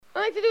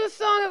like to do a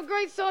song of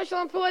great social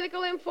and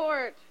political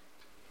import.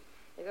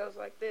 It goes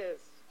like this.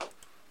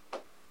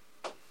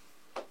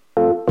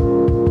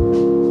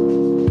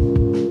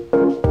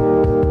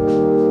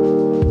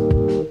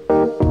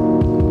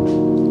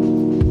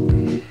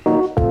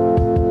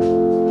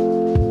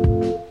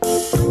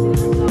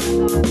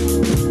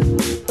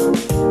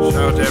 Shout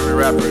out to every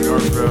rapper in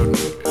Northfield,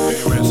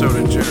 in Minnesota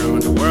in general, in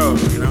the world,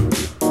 you know?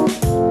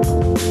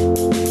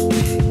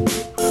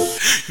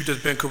 You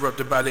just been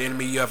corrupted by the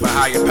enemy of a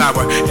higher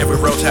power. Every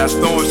rose has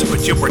thorns,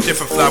 but you're a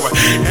different flower.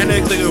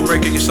 Analytical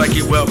breaking your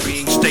psychic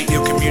well-being state.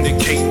 You'll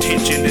communicate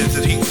tension is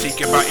a heat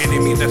seeking by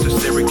enemies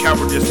necessary.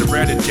 Cowardice, a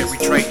hereditary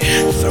trait.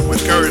 So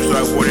much courage, so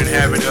I wouldn't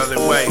have it other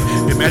way.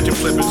 Imagine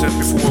flipping since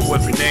before it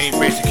was renamed.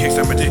 Basic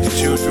kicks I'm addicted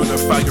to through the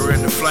fire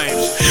and the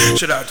flames.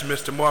 Shout out to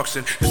Mr.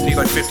 Markson. Just need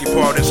like 50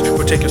 pardons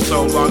for taking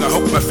so long. I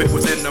hope I fit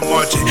within the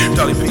margin.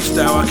 Dolly P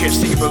style, I can't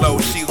see below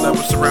sea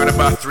level. Surrounded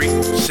by 3,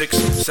 6,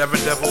 7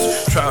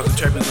 devils. Trials and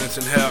turbulence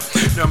in hell.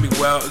 Know me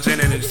well, zen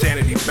and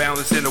insanity,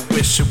 balance in a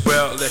wish you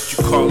well, let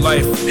you call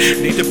life.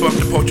 Need to bump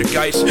the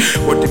poltergeist,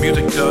 what the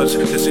music does,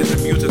 this is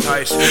a music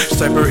heist.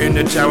 Sniper in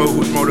the tower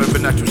whose motive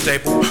is not too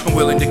stable. I'm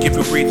willing to give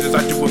you reasons,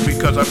 I do it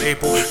because I'm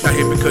able. Not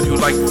here because you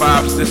like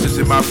vibes, this is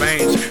in my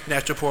veins.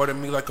 Natural part of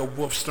me like a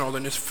wolf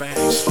snarling his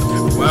fangs.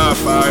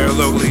 Wildfire,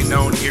 locally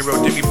known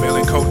hero, did me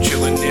feeling cold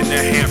chilling in the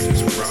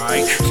Hamptons,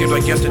 right? Seems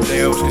like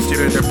yesterday I was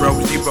considered a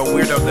broke zero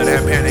weirdo that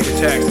had panic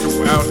attacks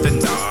throughout the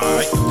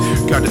night.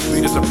 Got this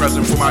beat as a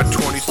present for my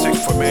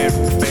 26th for man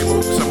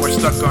fable. Somewhere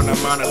stuck on the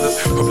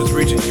monolith. Hope this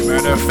reaches you.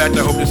 Matter of fact,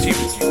 I hope this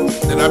teaches you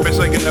that I've been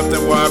psyching up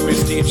that while I've been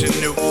teaching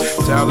new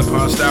style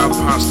upon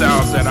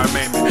styles that I'm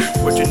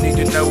aiming. What you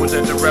need to know is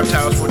that the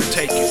reptiles for the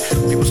taking.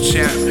 People's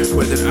champ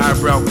with an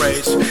eyebrow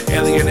raised.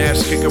 Alien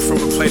ass kicker from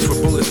a place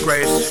where bullets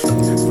graze.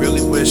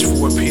 Really wish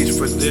for a piece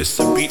for this,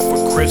 a beat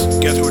for Chris.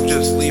 Guess we'll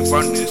just leave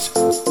on this.